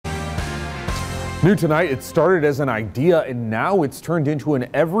New tonight, it started as an idea and now it's turned into an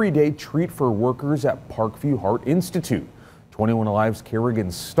everyday treat for workers at Parkview Heart Institute. 21 Alive's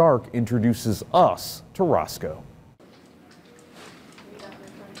Kerrigan Stark introduces us to Rosc-O.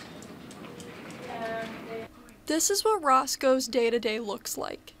 This is what Rosc-O's day-to-day looks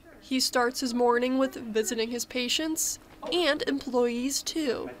like. He starts his morning with visiting his patients and employees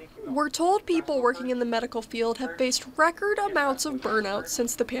too. We're told people working in the medical field have faced record amounts of burnout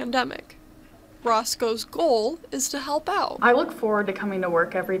since the pandemic. Rosc-O's goal is to help out. I look forward to coming to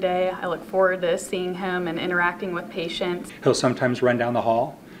work every day. I look forward to seeing him and interacting with patients. He'll sometimes run down the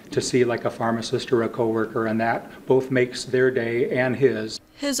hall to see like a pharmacist or a coworker, and that both makes their day and his.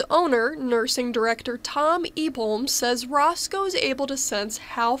 His owner, nursing director Tom Ebholm, says Rosc-O is able to sense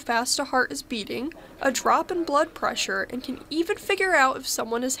how fast a heart is beating, a drop in blood pressure, and can even figure out if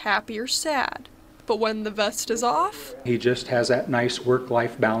someone is happy or sad. But when the vest is off, he just has that nice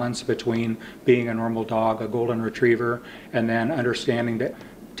work-life balance between being a normal dog, a golden retriever, and then understanding that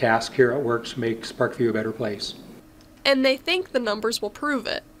task here at work makes Parkview a better place. And they think the numbers will prove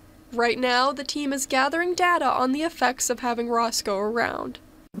it. Right now, the team is gathering data on the effects of having Rosc-O around.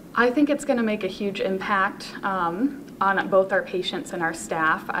 I think it's going to make a huge impact on both our patients and our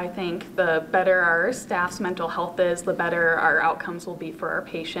staff. I think the better our staff's mental health is, the better our outcomes will be for our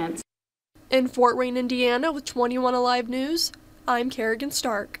patients. In Fort Wayne, Indiana, with 21 Alive News, I'm Kerrigan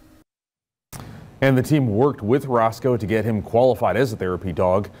Stark. And the team worked with Rosc-O to get him qualified as a therapy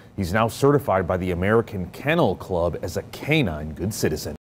dog. He's now certified by the American Kennel Club as a canine good citizen.